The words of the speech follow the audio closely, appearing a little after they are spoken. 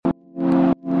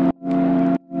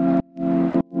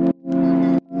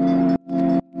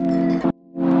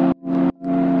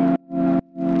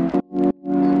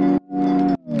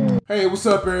What's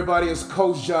up, everybody? It's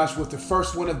Coach Josh with the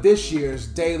first one of this year's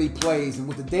Daily Plays. And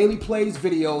with the Daily Plays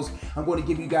videos, I'm going to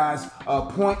give you guys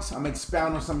points. I'm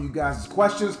expounding on some of you guys'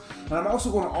 questions. And I'm also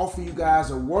going to offer you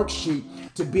guys a worksheet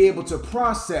to be able to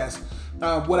process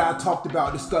what I talked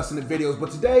about, discussing the videos.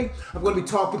 But today, I'm going to be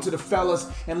talking to the fellas,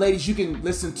 and ladies, you can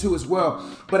listen to as well.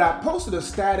 But I posted a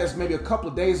status maybe a couple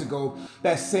of days ago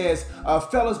that says,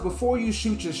 fellas, before you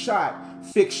shoot your shot,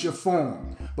 fix your form.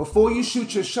 Before you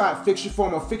shoot your shot, fix your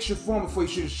form, or fix your form before you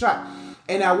shoot a shot.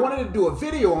 And I wanted to do a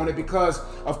video on it because,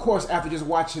 of course, after just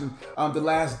watching The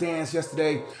Last Dance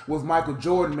yesterday with Michael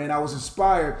Jordan, man, I was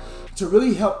inspired to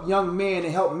really help young men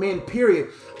and help men, period,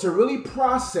 to really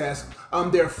process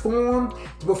their form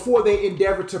before they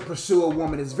endeavor to pursue a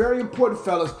woman. It's very important,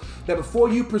 fellas, that before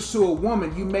you pursue a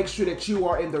woman, you make sure that you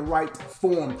are in the right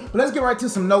form. But let's get right to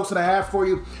some notes that I have for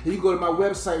you. You can go to my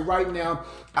website right now,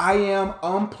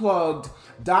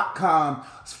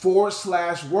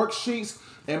 iamunplugged.com/worksheets.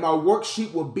 And my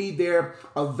worksheet will be there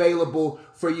available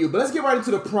for you. But let's get right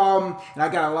into the problem. And I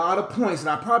got a lot of points,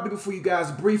 and I'll probably be for you guys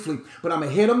briefly. But I'm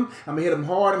going to hit them. I'm going to hit them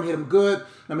hard. I'm going to hit them good.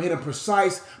 I'm going to hit them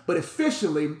precise, but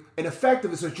efficiently and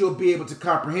effectively so that you'll be able to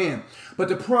comprehend. But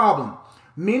the problem,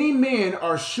 many men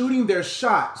are shooting their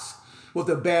shots with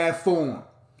a bad form.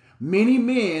 Many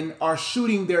men are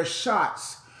shooting their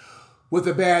shots with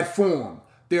a bad form.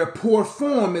 Their poor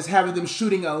form is having them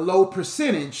shooting a low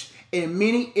percentage in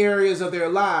many areas of their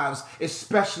lives,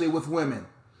 especially with women.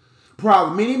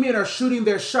 Problem, many men are shooting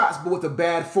their shots but with a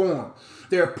bad form.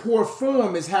 Their poor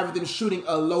form is having them shooting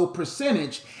a low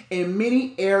percentage in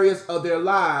many areas of their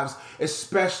lives,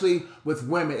 especially with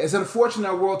women. It's unfortunate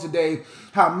in our world today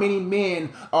how many men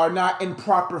are not in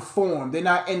proper form. They're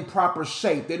not in proper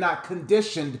shape. They're not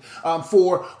conditioned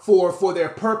for their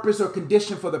purpose or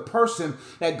conditioned for the person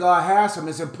that God has for them.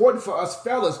 It's important for us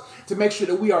fellas to make sure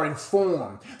that we are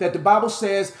informed. That the Bible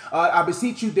says, I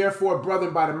beseech you therefore,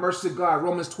 brethren, by the mercy of God,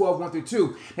 Romans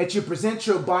 12:1-2, that you present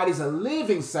your bodies a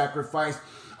living sacrifice,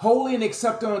 holy and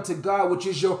acceptable unto God, which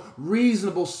is your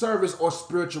reasonable service or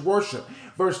spiritual worship.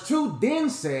 Verse 2 then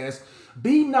says,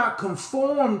 be not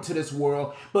conformed to this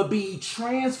world, but be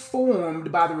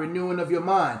transformed by the renewing of your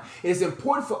mind. It is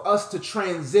important for us to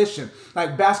transition.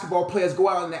 Like basketball players go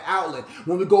out in the outlet.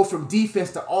 When we go from defense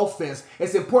to offense,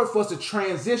 it's important for us to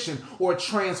transition or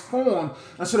transform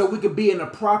so that we can be in the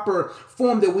proper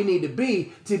form that we need to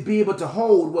be able to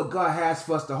hold what God has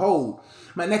for us to hold.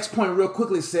 My next point real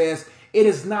quickly says, it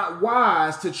is not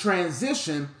wise to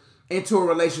transition into a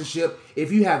relationship if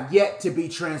you have yet to be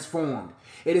transformed.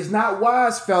 It is not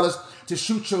wise, fellas, to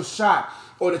shoot your shot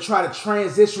or to try to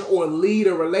transition or lead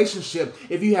a relationship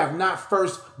if you have not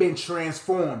first been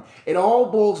transformed. It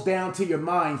all boils down to your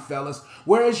mind, fellas.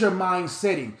 Where is your mind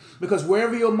sitting? Because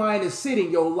wherever your mind is sitting,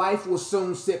 your life will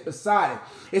soon sit beside it.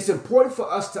 It's important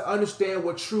for us to understand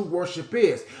what true worship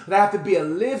is. That I have to be a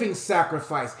living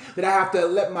sacrifice. That I have to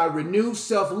let my renewed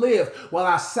self live while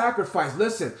I sacrifice.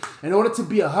 Listen, in order to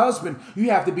be a husband,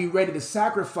 you have to be ready to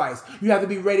sacrifice. You have to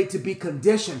be ready to be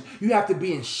conditioned. You have to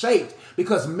be in shape,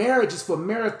 because marriage is for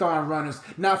marathon runners,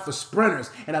 not for sprinters.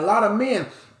 And a lot of men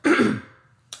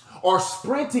are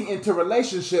sprinting into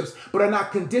relationships but are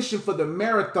not conditioned for the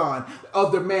marathon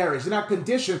of their marriage. They're not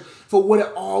conditioned for what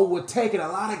it all would take. And a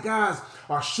lot of guys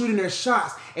are shooting their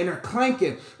shots and they're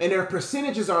clanking and their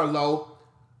percentages are low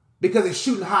because they're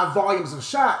shooting high volumes of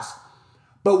shots.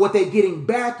 But what they're getting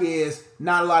back is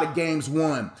not a lot of games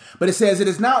won. But it says it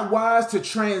is not wise to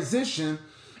transition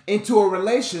into a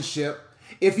relationship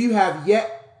if you have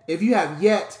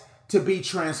yet to be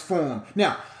transformed.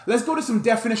 Now, let's go to some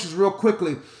definitions real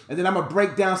quickly, and then I'm going to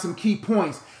break down some key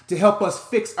points to help us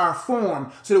fix our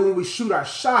form so that when we shoot our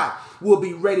shot, we'll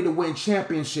be ready to win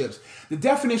championships. The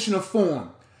definition of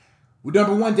form.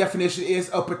 Number one definition is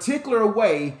a particular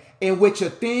way in which a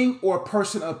thing or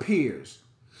person appears.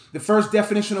 The first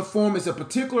definition of form is a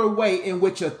particular way in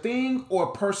which a thing or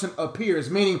person appears,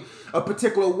 meaning a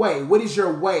particular way. What is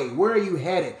your way? Where are you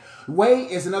headed? Way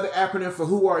is another acronym for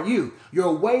who are you.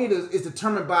 Your way is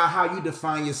determined by how you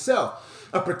define yourself.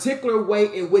 A particular way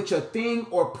in which a thing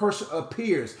or person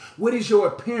appears. What is your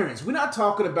appearance? We're not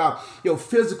talking about your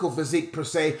physical physique per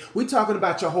se. We're talking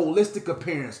about your holistic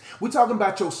appearance. We're talking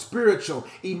about your spiritual,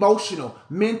 emotional,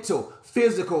 mental,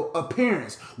 physical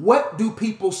appearance. What do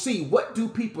people see? What do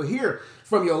people hear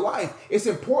from your life? It's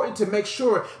important to make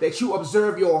sure that you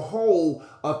observe your whole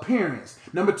appearance.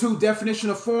 Number two definition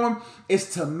of form is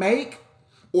to make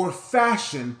or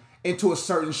fashion into a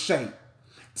certain shape.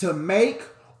 To make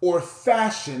or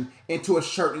fashion into a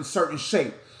certain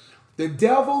shape. The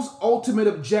devil's ultimate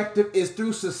objective is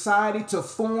through society to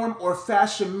form or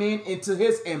fashion men into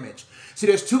his image. See,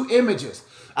 there's two images.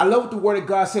 I love what the word of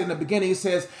God said in the beginning. He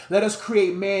says, let us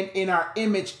create man in our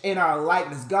image, in our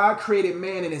likeness. God created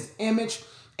man in his image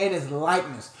and his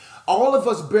likeness. All of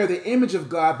us bear the image of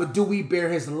God, but do we bear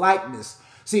his likeness?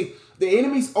 See, the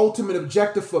enemy's ultimate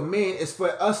objective for men is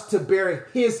for us to bear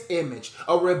his image,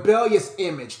 a rebellious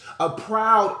image, a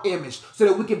proud image, so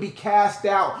that we can be cast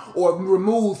out or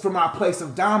removed from our place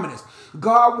of dominance.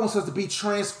 God wants us to be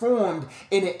transformed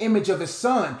in the image of his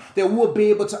son, that we'll be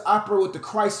able to operate with the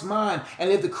Christ mind and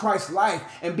live the Christ life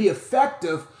and be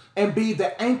effective and be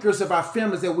the anchors of our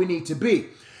families that we need to be.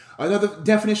 Another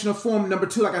definition of form, number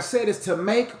 2, like I said, is to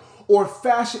make or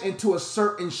fashion into a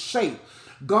certain shape.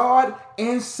 God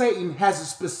and Satan has a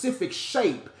specific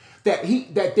shape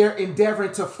that they're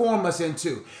endeavoring to form us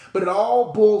into. But it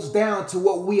all boils down to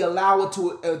what we allow it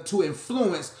to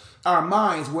influence our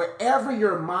minds. Wherever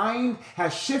your mind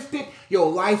has shifted,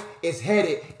 your life is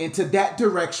headed into that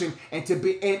direction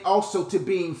and also to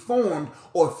being formed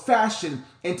or fashioned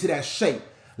into that shape.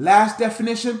 Last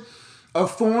definition of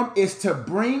form is to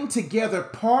bring together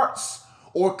parts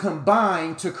or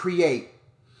combine to create.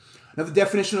 Another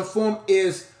definition of form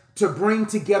is to bring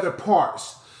together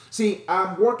parts. See,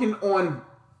 I'm working on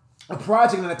a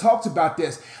project and I talked about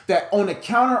this, that on the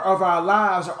counter of our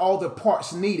lives are all the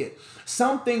parts needed.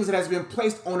 Some things that has been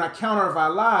placed on our counter of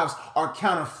our lives are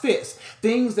counterfeits,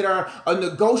 things that are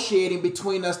negotiating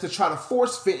between us to try to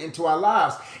force fit into our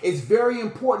lives. It's very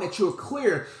important that you're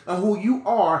clear on who you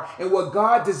are and what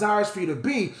God desires for you to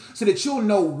be, so that you'll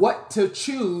know what to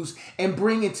choose and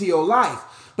bring into your life.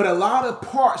 But a lot of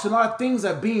parts, a lot of things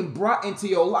are being brought into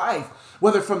your life,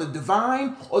 whether from the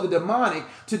divine or the demonic,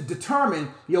 to determine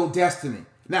your destiny.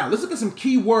 Now, let's look at some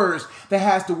key words that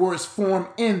has the words form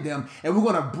in them. And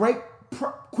we're going to break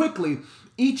quickly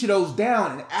each of those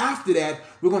down. And after that,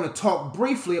 we're going to talk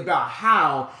briefly about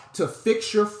how to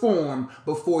fix your form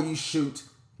before you shoot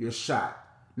your shot.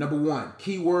 Number 1,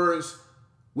 key words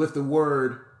with the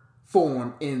word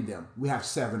form in them. We have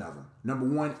 7 of them. Number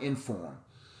 1, inform.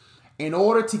 In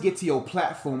order to get to your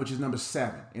platform, which is number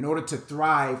 7, in order to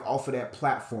thrive off of that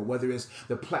platform, whether it's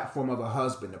the platform of a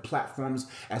husband, the platforms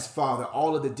as father,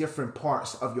 all of the different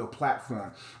parts of your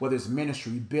platform, whether it's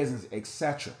ministry, business,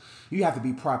 etc., you have to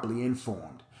be properly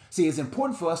informed. See, it's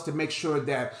important for us to make sure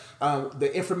that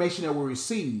the information that we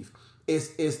receive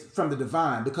is from the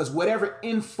divine, because whatever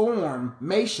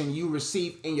information you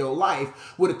receive in your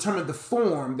life will determine the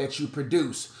form that you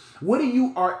produce. What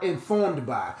you are informed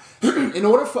by. In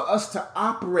order for us to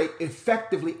operate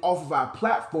effectively off of our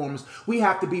platforms, we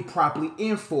have to be properly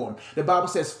informed. The Bible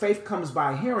says faith comes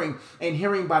by hearing, and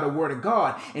hearing by the word of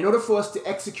God. In order for us to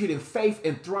execute in faith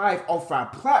and thrive off our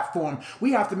platform,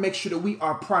 we have to make sure that we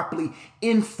are properly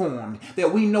informed,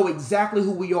 that we know exactly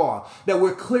who we are, that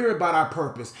we're clear about our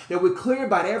purpose, that we're clear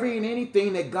about every and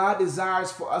anything that God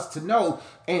desires for us to know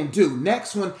and do.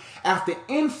 Next one, after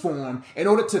inform, in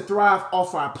order to thrive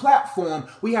off our platform,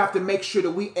 we have to make sure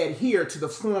that we adhere to the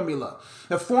formula.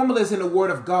 The formula is in the word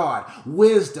of God,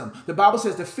 wisdom. The Bible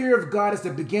says the fear of God is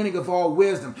the beginning of all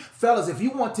wisdom. Fellas, if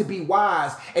you want to be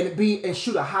wise and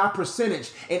shoot a high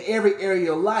percentage in every area of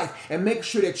your life and make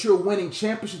sure that you're winning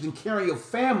championships and carrying your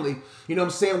family, you know what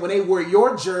I'm saying, when they wear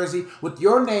your jersey with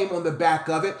your name on the back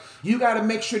of it, you got to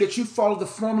make sure that you follow the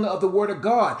formula of the word of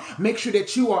God. Make sure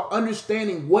that you are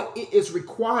understanding what it is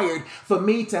required for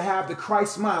me to have the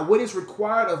Christ mind, what is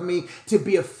required of me to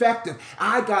be effective.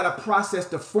 I got to process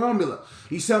the formula.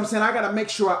 You see what I'm saying? I got to make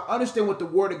sure I understand what the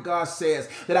word of God says,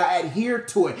 that I adhere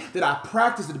to it, that I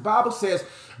practice it. The Bible says,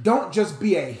 don't just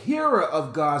be a hearer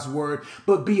of God's word,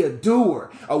 but be a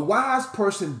doer. A wise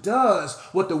person does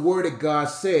what the word of God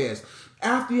says.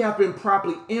 After you have been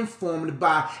properly informed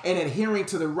by and adhering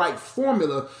to the right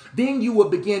formula, then you will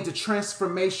begin the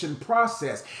transformation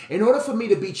process. In order for me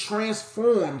to be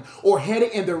transformed or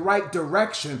headed in the right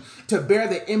direction to bear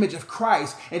the image of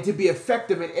Christ and to be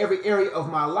effective in every area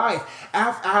of my life,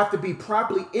 I have to be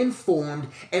properly informed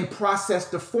and process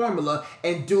the formula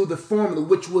and do the formula,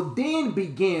 which will then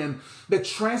begin the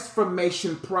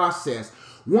transformation process.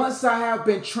 Once I have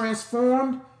been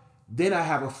transformed, then I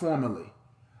have a formula.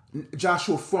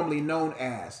 Joshua, formerly known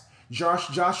as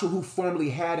Joshua, who formerly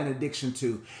had an addiction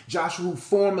to, Joshua, who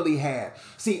formerly had.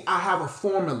 See, I have a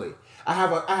formula. I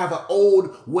have an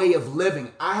old way of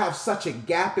living. I have such a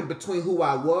gap in between who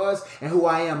I was and who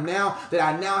I am now that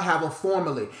I now have a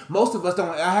formula. Most of us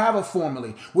don't have a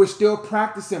formula. We're still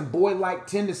practicing boy-like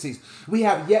tendencies. We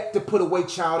have yet to put away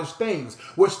childish things.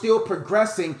 We're still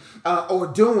progressing or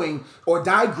doing or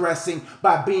digressing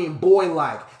by being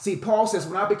boy-like. See, Paul says,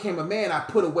 when I became a man, I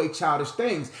put away childish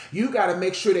things. You got to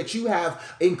make sure that you have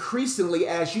increasingly,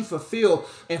 as you fulfill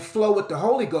and flow with the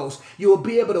Holy Ghost, you will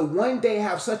be able to one day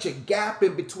have such a gap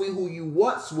in between who you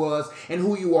once was and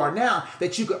who you are now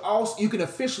that you can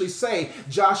officially say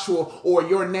Joshua, or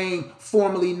your name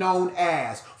formerly known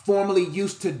as, formerly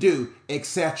used to do,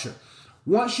 etc.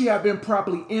 Once you have been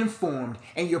properly informed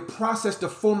and you process the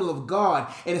formula of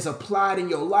God and it's applied in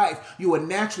your life, you will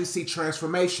naturally see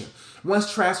transformation.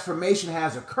 Once transformation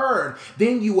has occurred,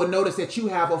 then you will notice that you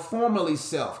have a formerly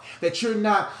self, that you're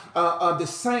not the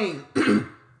same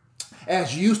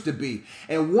as you used to be.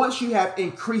 And once you have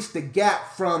increased the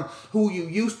gap from who you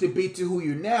used to be to who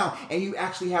you're now, and you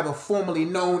actually have a formerly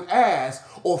known as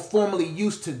or formerly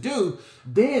used to do,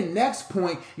 then next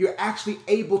point, you're actually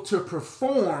able to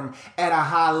perform at a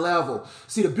high level.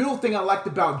 See, the beautiful thing I liked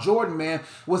about Jordan, man,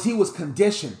 was he was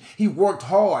conditioned. He worked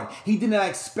hard. He did not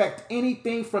expect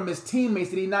anything from his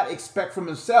teammates that he did not expect from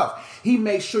himself. He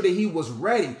made sure that he was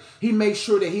ready. He made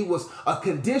sure that he was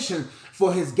conditioned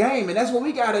for his game. And that's what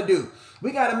we got to do.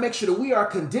 We got to make sure that we are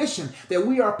conditioned, that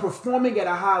we are performing at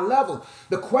a high level.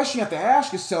 The question you have to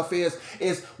ask yourself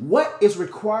is what is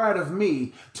required of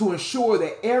me to ensure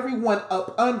that everyone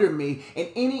up under me and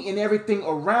any and everything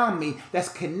around me that's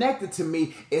connected to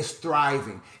me is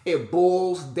thriving? It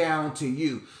boils down to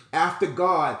you. After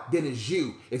God, then it's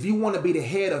you. If you want to be the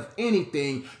head of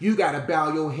anything, you got to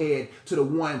bow your head to the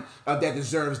one that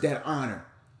deserves that honor.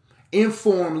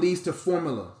 Inform leads to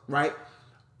formula, right?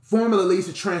 Formula leads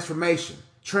to transformation.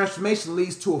 Transformation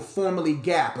leads to a formally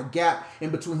gap, a gap in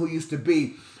between who used to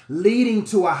be, leading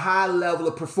to a high level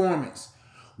of performance.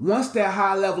 Once that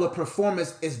high level of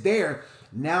performance is there,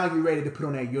 now you're ready to put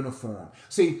on that uniform.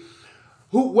 See,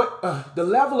 the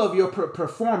level of your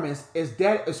performance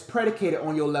is predicated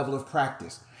on your level of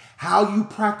practice. How you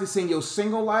practice in your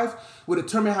single life will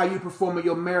determine how you perform in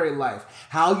your married life.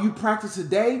 How you practice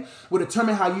today will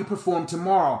determine how you perform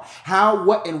tomorrow.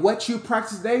 What you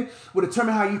practice today will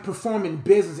determine how you perform in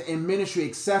business, in ministry,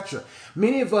 etc.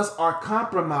 Many of us are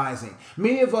compromising.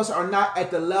 Many of us are not at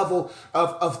the level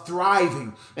of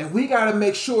thriving. And we got to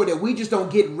make sure that we just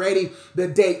don't get ready the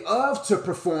day of to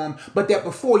perform, but that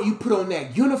before you put on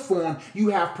that uniform, you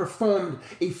have performed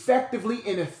effectively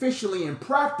and efficiently in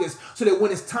practice, so that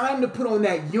when it's time to put on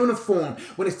that uniform,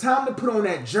 when it's time to put on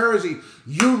that jersey,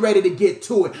 you're ready to get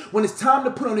to it. When it's time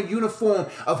to put on the uniform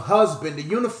of husband, the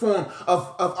uniform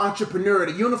of entrepreneur,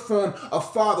 the uniform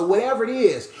of father, whatever it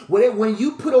is, when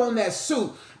you put on that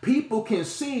suit, people can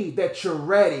see that you're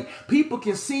ready. People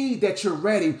can see that you're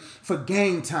ready for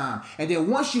game time. And then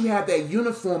once you have that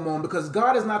uniform on, because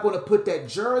God is not going to put that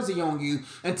jersey on you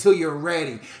until you're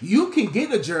ready. You can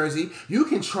get a jersey. You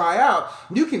can try out.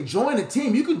 You can join a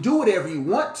team. You can do whatever you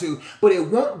want to, but it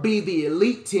won't be the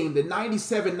elite team, the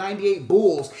 97, 98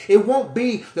 Bulls. It won't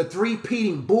be the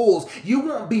three-peating Bulls. You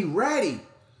won't be ready.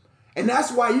 And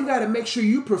that's why you got to make sure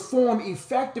you perform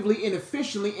effectively and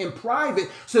efficiently in private,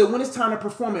 so that when it's time to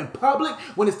perform in public,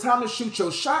 when it's time to shoot your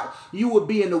shot, you will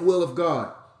be in the will of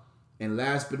God. And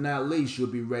last but not least, you'll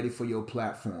be ready for your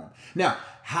platform. Now,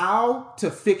 how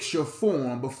to fix your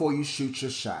form before you shoot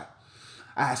your shot.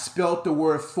 I spelled the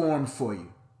word form for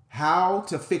you. How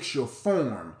to fix your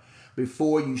form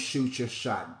before you shoot your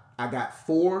shot. I got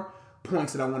 4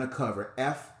 points that I want to cover.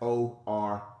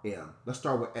 FORM. Let's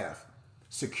start with F.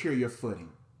 Secure your footing.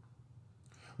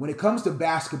 When it comes to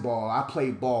basketball, I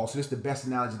play ball, so this is the best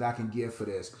analogy that I can give for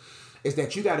this, is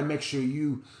that you got to make sure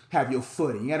you have your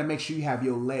footing. You got to make sure you have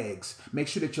your legs. Make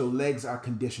sure that your legs are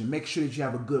conditioned. Make sure that you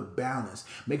have a good balance.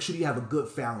 Make sure you have a good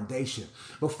foundation.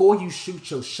 Before you shoot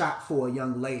your shot for a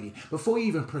young lady, before you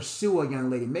even pursue a young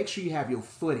lady, make sure you have your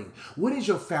footing. What is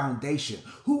your foundation?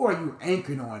 Who are you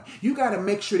anchored on? You got to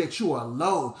make sure that you are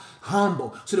low,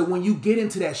 humble, so that when you get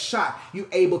into that shot, you're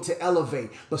able to elevate.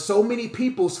 But so many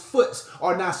people's foots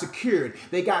are not secured.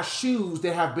 They got shoes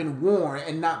that have been worn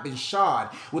and not been shod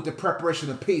with the preparation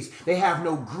of peace. They have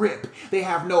no grip. They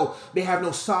have no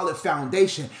solid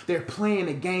foundation. They're playing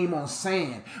a game on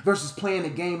sand versus playing a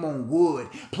game on wood,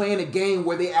 playing a game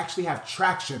where they actually have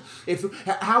traction.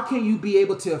 How can you be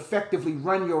able to effectively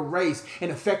run your race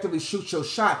and effectively shoot your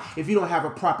shot if you don't have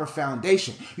a proper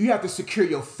foundation? You have to secure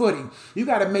your footing. You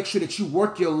got to make sure that you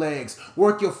work your legs,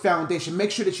 work your foundation,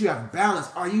 make sure that you have balance.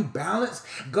 Are you balanced?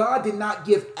 God did not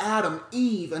give Adam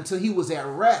Eve until he was at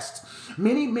rest.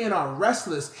 Many men are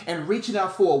restless and and reaching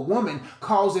out for a woman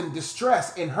causing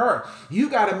distress in her. You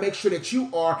got to make sure that you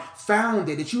are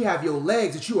founded, that you have your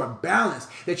legs, that you are balanced,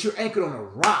 that you're anchored on a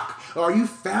rock. Are you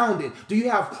founded? Do you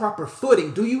have proper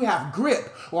footing? Do you have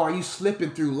grip? Or are you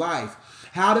slipping through life?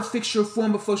 How to fix your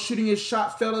form before shooting your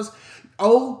shot, fellas?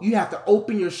 Oh, you have to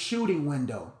open your shooting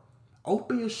window.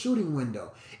 Open your shooting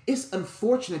window. It's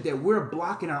unfortunate that we're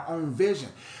blocking our own vision.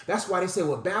 That's why they say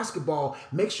with basketball,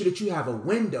 make sure that you have a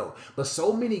window. But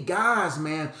so many guys,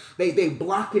 man, they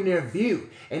blocking their view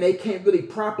and they can't really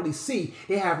properly see.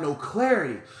 They have no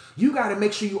clarity. You got to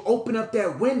make sure you open up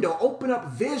that window, open up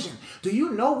vision. Do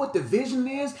you know what the vision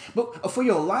is for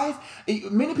your life?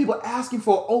 Many people are asking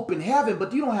for open heaven,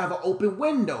 but you don't have an open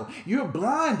window. You're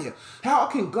blinded. How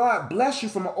can God bless you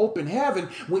from an open heaven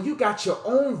when you got your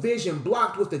own vision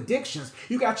blocked with addictions?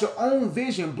 You got your own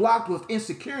vision blocked with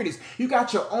insecurities. You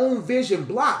got your own vision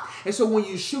blocked. And so when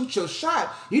you shoot your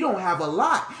shot, you don't have a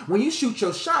lot. When you shoot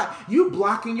your shot, you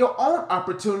blocking your own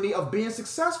opportunity of being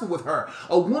successful with her.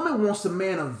 A woman wants a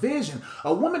man of vision.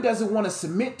 A woman doesn't want to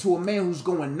submit to a man who's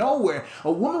going nowhere.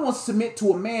 A woman wants to submit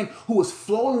to a man who is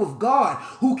flowing with God,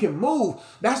 who can move.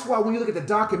 That's why when you look at the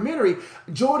documentary,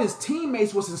 Jordan's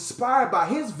teammates was inspired by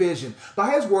his vision,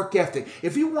 by his work ethic.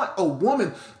 If you want a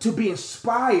woman to be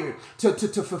inspired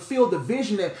to fulfill the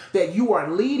vision that you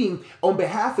are leading on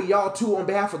behalf of y'all two, on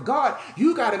behalf of God,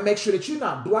 you got to make sure that you're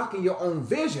not blocking your own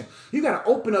vision. You got to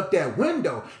open up that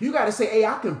window. You got to say, hey,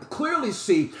 I can clearly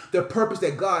see the purpose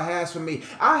that God has for me.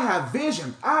 I have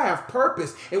vision. I have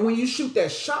purpose. And when you shoot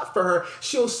that shot for her,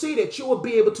 she'll see that you will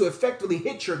be able to effectively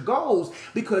hit your goals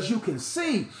because you can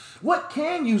see. What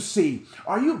can you see?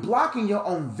 Are you blocking your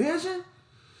own vision?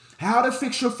 How to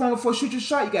fix your form before you shoot your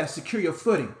shot? You got to secure your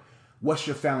footing. What's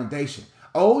your foundation?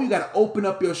 Oh, you got to open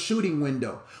up your shooting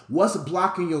window. What's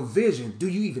blocking your vision? Do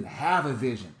you even have a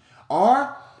vision?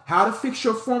 Or how to fix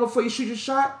your form before you shoot your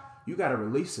shot? You got to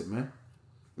release it, man.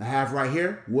 I have right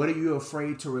here, what are you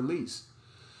afraid to release?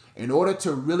 In order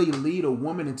to really lead a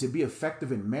woman and to be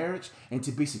effective in marriage and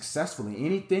to be successful in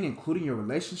anything, including your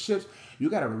relationships, you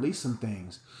got to release some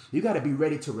things. You got to be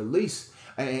ready to release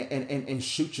and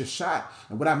shoot your shot.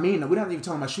 And what I mean, we're not even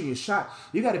talking about shooting your shot.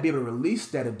 You got to be able to release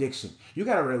that addiction. You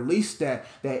got to release that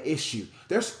issue.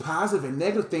 There's positive and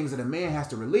negative things that a man has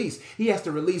to release. He has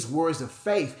to release words of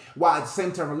faith while at the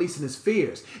same time releasing his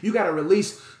fears. You got to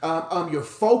release your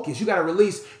focus. You got to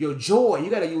release your joy.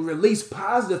 You got to release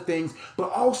positive things,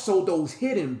 but also those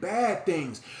hidden bad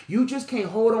things. You just can't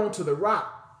hold on to the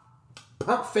rock,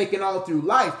 pump faking all through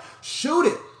life. Shoot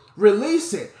it.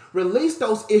 Release it. Release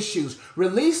those issues.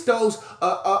 Release those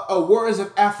words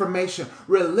of affirmation.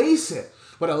 Release it.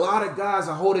 But a lot of guys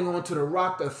are holding on to the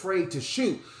rock, afraid to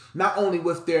shoot. Not only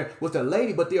with their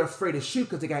lady, but they're afraid to shoot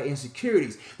because they got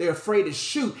insecurities. They're afraid to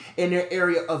shoot in their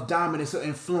area of dominance or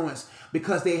influence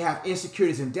because they have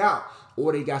insecurities and doubt,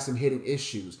 or they got some hidden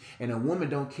issues. And a woman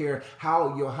don't care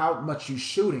how much you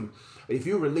shooting. If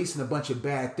you're releasing a bunch of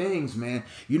bad things, man,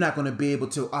 you're not going to be able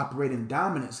to operate in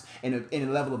dominance and in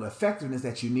a level of effectiveness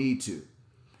that you need to.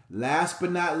 Last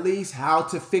but not least, how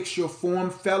to fix your form,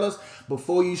 fellas,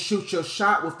 before you shoot your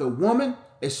shot with a woman,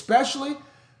 especially,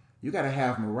 you got to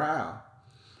have morale.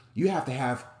 You have to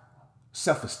have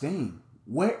self-esteem.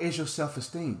 Where is your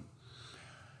self-esteem?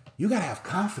 You got to have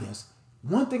confidence.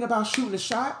 One thing about shooting a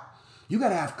shot, you got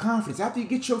to have confidence. After you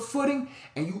get your footing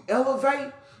and you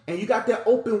elevate, and you got that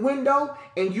open window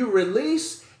and you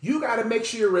release, you got to make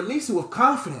sure you're releasing with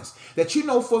confidence. That you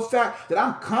know for a fact that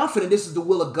I'm confident this is the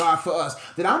will of God for us.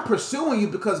 That I'm pursuing you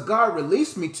because God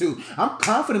released me to. I'm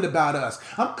confident about us.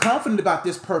 I'm confident about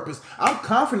this purpose. I'm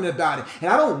confident about it.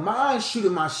 And I don't mind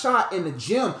shooting my shot in the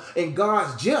gym, in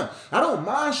God's gym. I don't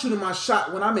mind shooting my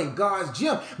shot when I'm in God's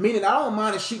gym. Meaning I don't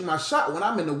mind shooting my shot when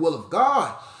I'm in the will of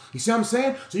God. You see what I'm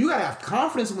saying? So you got to have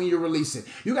confidence when you release it.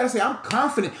 You got to say, I'm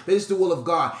confident that it's the will of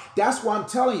God. That's why I'm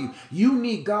telling you, you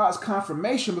need God's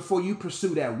confirmation before you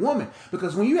pursue that woman.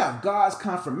 Because when you have God's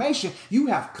confirmation, you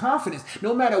have confidence.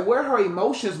 No matter where her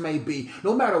emotions may be,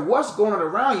 no matter what's going on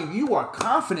around you, you are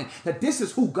confident that this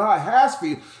is who God has for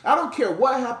you. I don't care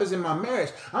what happens in my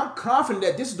marriage. I'm confident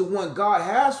that this is the one God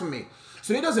has for me.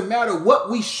 So it doesn't matter what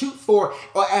we shoot for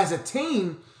or as a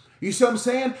team. You see what I'm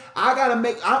saying?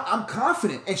 I'm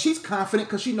confident. And she's confident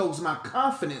because she knows my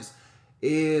confidence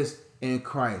is in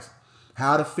Christ.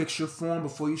 How to fix your form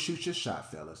before you shoot your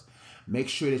shot, fellas. Make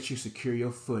sure that you secure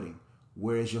your footing.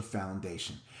 Where is your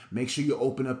foundation? Make sure you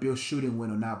open up your shooting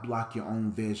window, not block your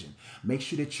own vision. Make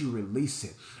sure that you release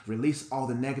it. Release all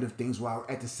the negative things while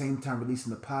at the same time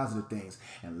releasing the positive things.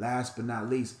 And last but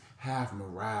not least, have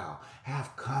morale,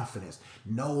 have confidence,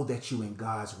 know that you in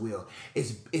God's will.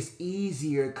 It's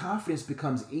easier. Confidence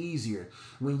becomes easier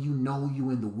when you know you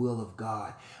in the will of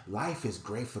God. Life is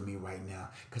great for me right now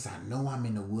because I know I'm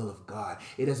in the will of God.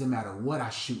 It doesn't matter what I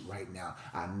shoot right now.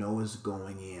 I know it's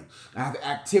going in. I have an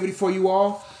activity for you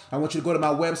all. I want you to go to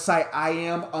my website,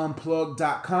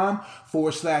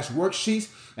 iamunplugged.com/worksheets,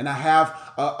 and I have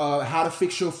how to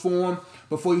fix your form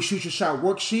before you shoot your shot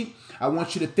worksheet. I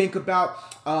want you to think about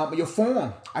your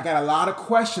form. I got a lot of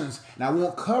questions, and I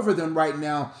won't cover them right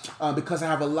now because I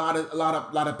have a lot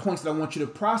of points that I want you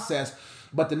to process.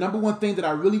 But the number one thing that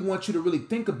I really want you to really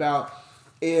think about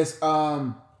is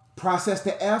process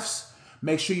the F's.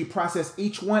 Make sure you process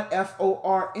each one,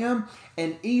 FORM,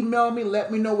 and email me.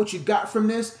 Let me know what you got from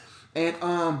this. And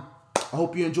I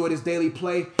hope you enjoy this daily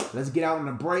play. Let's get out on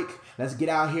a break. Let's get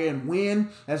out here and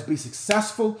win. Let's be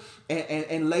successful.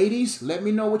 And ladies, let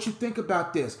me know what you think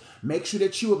about this. Make sure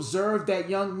that you observe that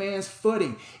young man's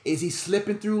footing. Is he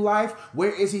slipping through life?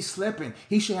 Where is he slipping?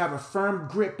 He should have a firm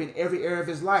grip in every area of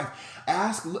his life.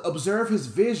 Observe his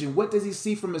vision. What does he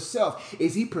see from himself?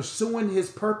 Is he pursuing his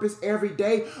purpose every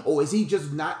day, or is he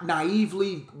just not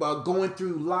naively going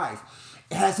through life?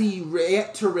 Has he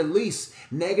yet to release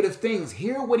negative things?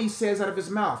 Hear what he says out of his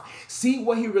mouth. See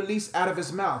what he released out of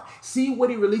his mouth. See what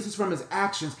he releases from his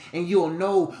actions, and you'll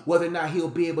know whether or not he'll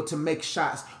be able to make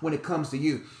shots when it comes to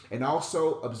you. And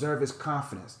also observe his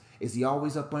confidence. Is he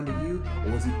always up under you,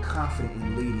 or is he confident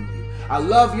in leading you? I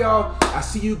love y'all. I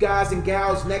see you guys and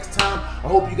gals next time. I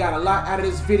hope you got a lot out of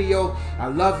this video. I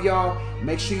love y'all.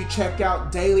 Make sure you check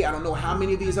out daily. I don't know how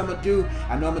many of these I'm going to do.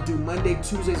 I know I'm going to do Monday,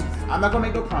 Tuesdays. I'm not going to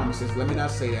make no promises. Let me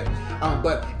not say that.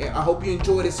 But I hope you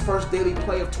enjoy this first daily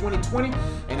play of 2020.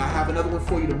 And I have another one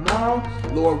for you tomorrow,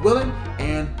 Lord willing.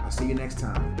 And I'll see you next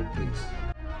time. Peace.